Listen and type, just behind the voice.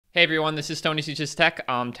Hey everyone, this is Tony Teaches Tech.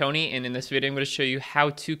 I'm Tony, and in this video I'm going to show you how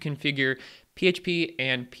to configure PHP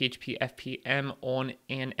and PHP-FPM on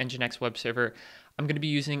an Nginx web server. I'm going to be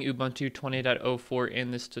using Ubuntu 20.04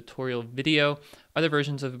 in this tutorial video. Other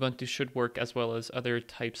versions of Ubuntu should work, as well as other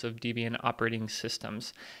types of Debian operating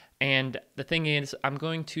systems. And the thing is, I'm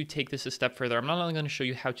going to take this a step further. I'm not only going to show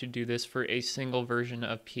you how to do this for a single version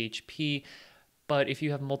of PHP, but if you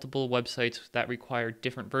have multiple websites that require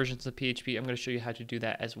different versions of PHP, I'm going to show you how to do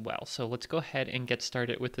that as well. So let's go ahead and get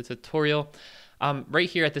started with the tutorial. Right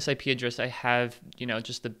here at this IP address, I have,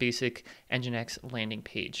 just the basic Nginx landing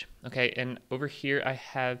page. Okay, and over here I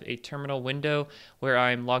have a terminal window where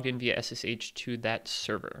I'm logged in via SSH to that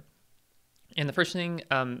server. And the first thing,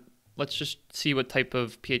 let's just see what type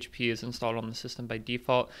of PHP is installed on the system by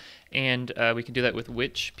default. And we can do that with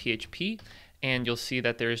which PHP. And you'll see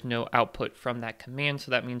that there is no output from that command,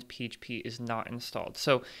 so that means PHP is not installed.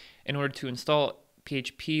 So in order to install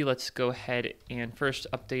PHP, let's go ahead and first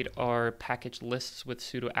update our package lists with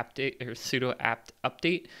sudo apt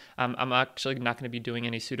update. I'm actually not going to be doing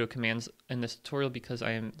any sudo commands in this tutorial because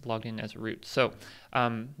I am logged in as root. So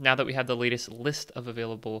now that we have the latest list of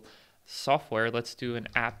available software, let's do an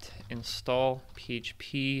apt install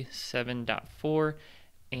php 7.4.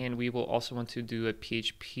 And we will also want to do a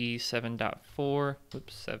PHP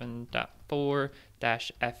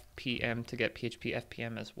 7.4-FPM to get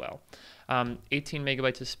PHP-FPM as well. 18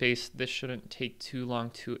 megabytes of space. This shouldn't take too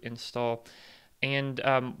long to install. And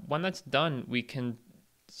when that's done, we can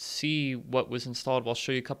see what was installed. I'll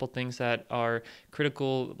show you a couple things that are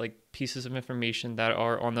critical, like pieces of information that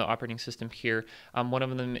are on the operating system here. One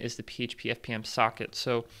of them is the PHP-FPM socket.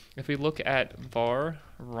 So if we look at var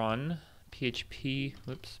run PHP,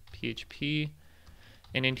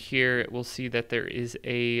 and in here we'll see that there is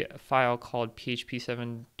a file called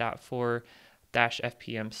PHP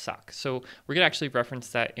 7.4-FPM sock. So we're going to actually reference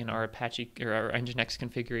that in our Apache or our Nginx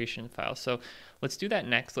configuration file. So let's do that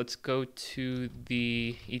next. Let's go to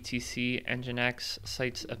the etc Nginx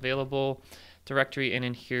sites available directory, and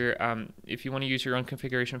in here, if you want to use your own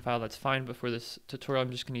configuration file, that's fine, but for this tutorial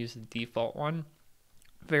I'm just going to use the default one.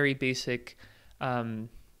 Very basic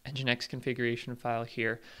Nginx configuration file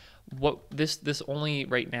here. What this only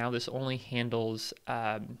right now, this only handles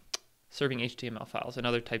serving HTML files and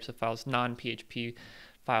other types of files, non-PHP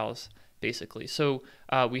files basically. So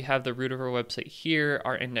we have the root of our website here.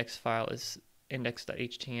 Our index file is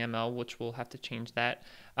index.html, which we'll have to change that.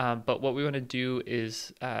 But what we want to do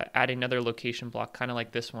is add another location block, kind of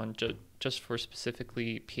like this one, just for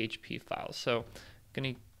specifically PHP files. So I'm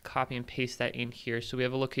going to copy and paste that in here. So we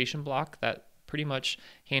have a location block that pretty much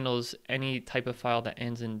handles any type of file that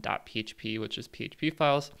ends in .php, which is PHP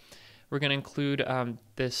files. We're going to include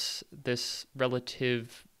this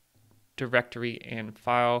relative directory and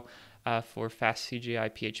file for fast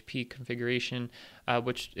CGI PHP configuration,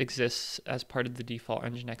 which exists as part of the default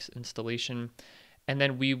Nginx installation. And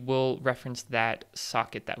then we will reference that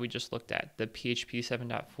socket that we just looked at, the PHP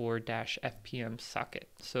 7.4-FPM socket.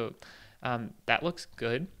 So that looks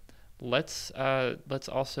good. Let's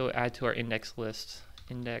also add to our index list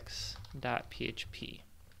index.php.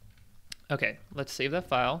 Okay, let's save that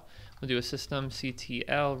file. We'll do a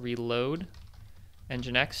systemctl reload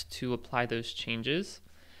Nginx to apply those changes.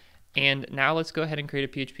 And now let's go ahead and create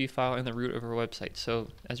a PHP file in the root of our website. So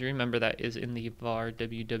as you remember, that is in the var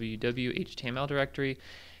www.html directory.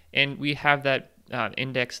 And we have that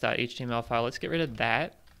index.html file. Let's get rid of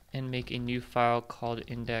that and make a new file called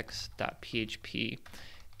index.php.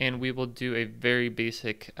 And we will do a very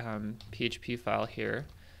basic PHP file here.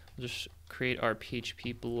 We'll just create our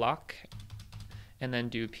PHP block and then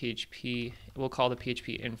do PHP, we'll call the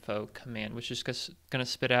PHP info command, which is going to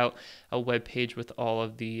spit out a web page with all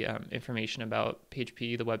of the information about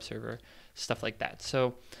PHP, the web server, stuff like that.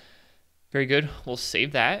 So very good, we'll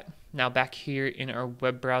save that. Now back here in our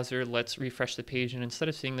web browser, let's refresh the page, and instead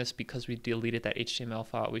of seeing this because we deleted that HTML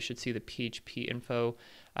file, we should see the PHP info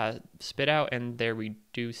spit out, and there we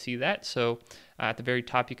do see that. So at the very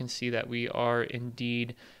top you can see that we are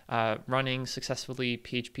indeed running successfully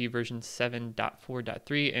PHP version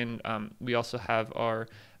 7.4.3, and we also have our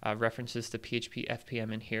references to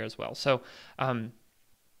PHP-FPM in here as well. So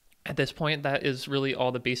at this point, that is really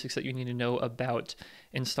all the basics that you need to know about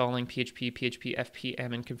installing PHP,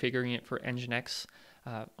 PHP-FPM, and configuring it for Nginx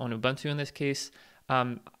on Ubuntu in this case.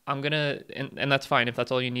 I'm gonna, and that's fine. If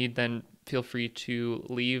that's all you need, then feel free to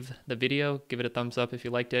leave the video, give it a thumbs up if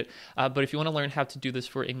you liked it. But if you want to learn how to do this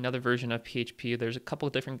for another version of PHP, there's a couple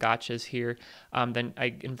of different gotchas here. Then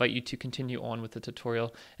I invite you to continue on with the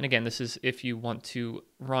tutorial. And again, this is if you want to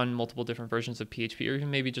run multiple different versions of PHP, or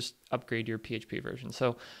even maybe just upgrade your PHP version.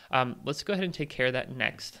 So let's go ahead and take care of that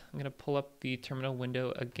next. I'm going to pull up the terminal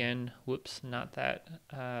window again. Whoops, not that.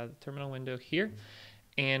 Terminal window here.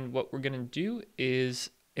 And what we're going to do is,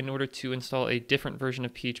 in order to install a different version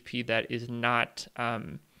of PHP that is not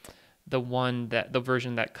the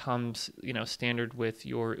version that comes, standard with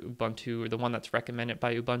your Ubuntu, or the one that's recommended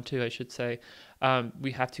by Ubuntu, I should say,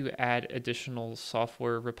 we have to add additional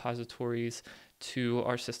software repositories to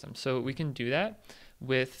our system. So we can do that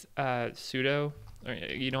with sudo.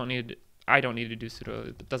 I don't need to do sudo.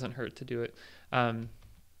 It doesn't hurt to do it.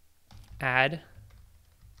 Add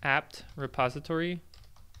apt repository,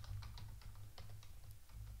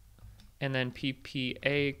 and then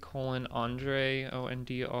ppa:/Andre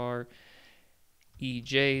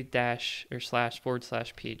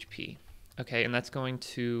 /PHP. Okay, and that's going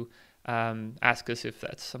to ask us if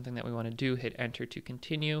that's something that we want to do. Hit enter to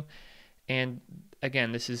continue. And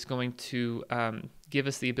again, this is going to give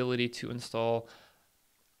us the ability to install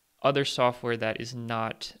other software that is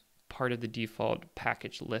not part of the default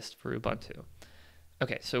package list for Ubuntu.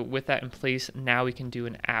 Okay, so with that in place, now we can do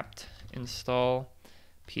an apt install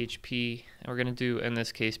PHP, and we're going to do, in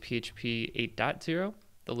this case, PHP 8.0,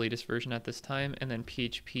 the latest version at this time, and then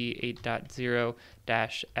PHP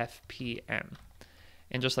 8.0-FPM.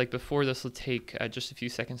 And just like before, this will take just a few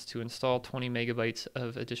seconds to install. 20 megabytes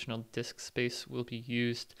of additional disk space will be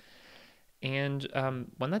used. And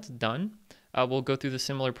when that's done, we'll go through the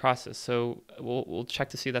similar process. So we'll check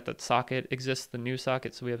to see that the socket exists, the new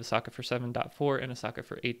socket. So we have a socket for 7.4 and a socket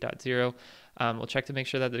for 8.0. We'll check to make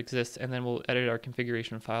sure that it exists, and then we'll edit our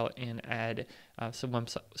configuration file and add some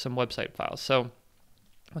website files. So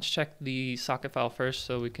let's check the socket file first,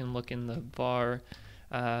 so we can look in the var,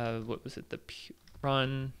 the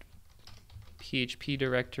run PHP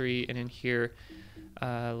directory, and in here,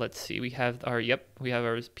 let's see, we have our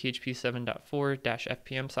PHP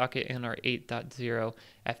 7.4-FPM socket and our 8.0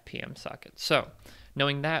 FPM socket. So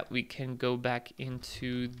knowing that, we can go back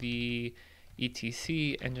into the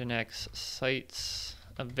etc Nginx sites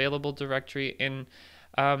available directory, and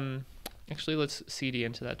actually let's cd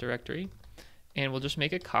into that directory, and we'll just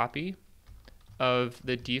make a copy of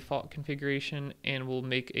the default configuration, and we'll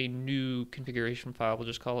make a new configuration file. We'll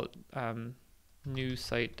just call it new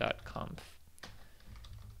site.conf.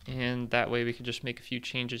 And that way we can just make a few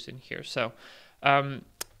changes in here. So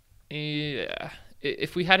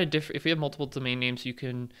if we have multiple domain names, you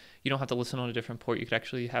don't have to listen on a different port. You could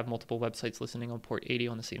actually have multiple websites listening on port 80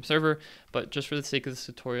 on the same server. But just for the sake of this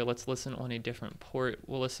tutorial, let's listen on a different port.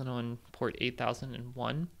 We'll listen on port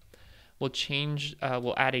 8001. We'll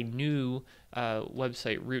add a new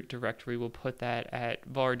website root directory. We'll put that at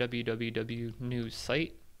var www new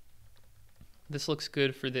site. This looks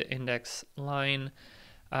good for the index line.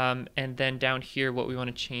 And then down here, what we want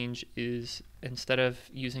to change is, instead of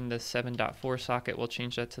using the 7.4 socket, we'll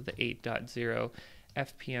change that to the 8.0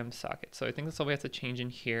 FPM socket. So I think that's all we have to change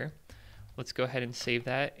in here. Let's go ahead and save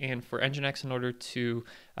that. And for Nginx, in order to,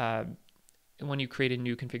 when you create a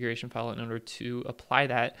new configuration file, in order to apply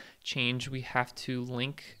that change, we have to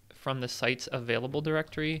link from the sites available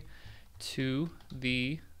directory to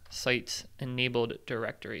the sites enabled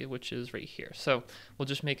directory, which is right here. So we'll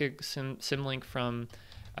just make a symlink from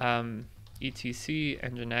etc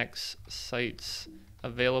Nginx sites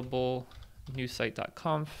available new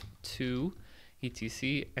site.conf to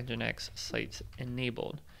etc Nginx sites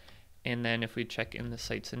enabled. And then if we check in the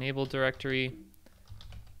sites enabled directory,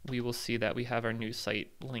 we will see that we have our new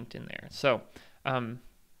site linked in there. So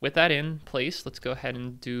with that in place, let's go ahead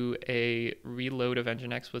and do a reload of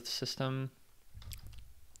Nginx with system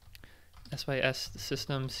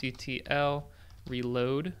systemctl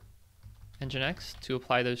reload Nginx to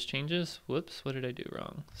apply those changes. Whoops, what did I do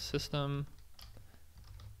wrong? Systemctl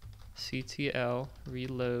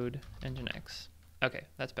reload Nginx. Okay,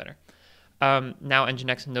 that's better. Now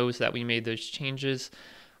Nginx knows that we made those changes.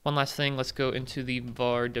 One last thing, let's go into the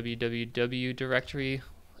var www directory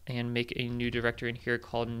and make a new directory in here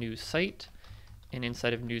called new site. And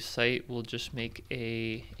inside of new site, we'll just make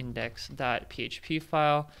a index.php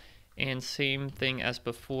file. And same thing as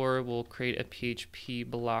before, we'll create a PHP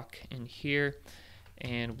block in here,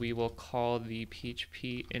 and we will call the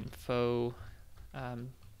PHP info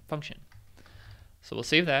function. So we'll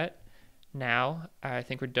save that. Now, I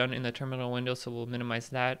think we're done in the terminal window, so we'll minimize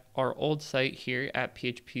that. Our old site here at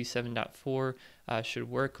PHP 7.4 should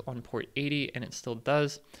work on port 80, and it still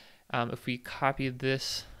does. If we copy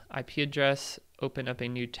this IP address, open up a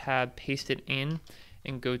new tab, paste it in,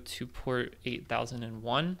 and go to port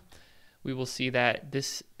 8001, we will see that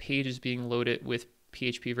this page is being loaded with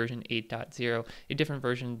PHP version 8.0, a different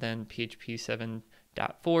version than PHP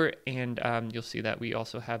 7.4, and you'll see that we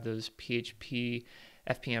also have those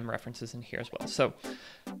PHP-FPM references in here as well. So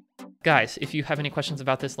guys, if you have any questions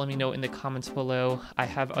about this, let me know in the comments below. I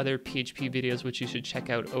have other PHP videos which you should check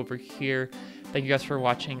out over here. Thank you guys for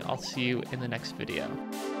watching. I'll see you in the next video.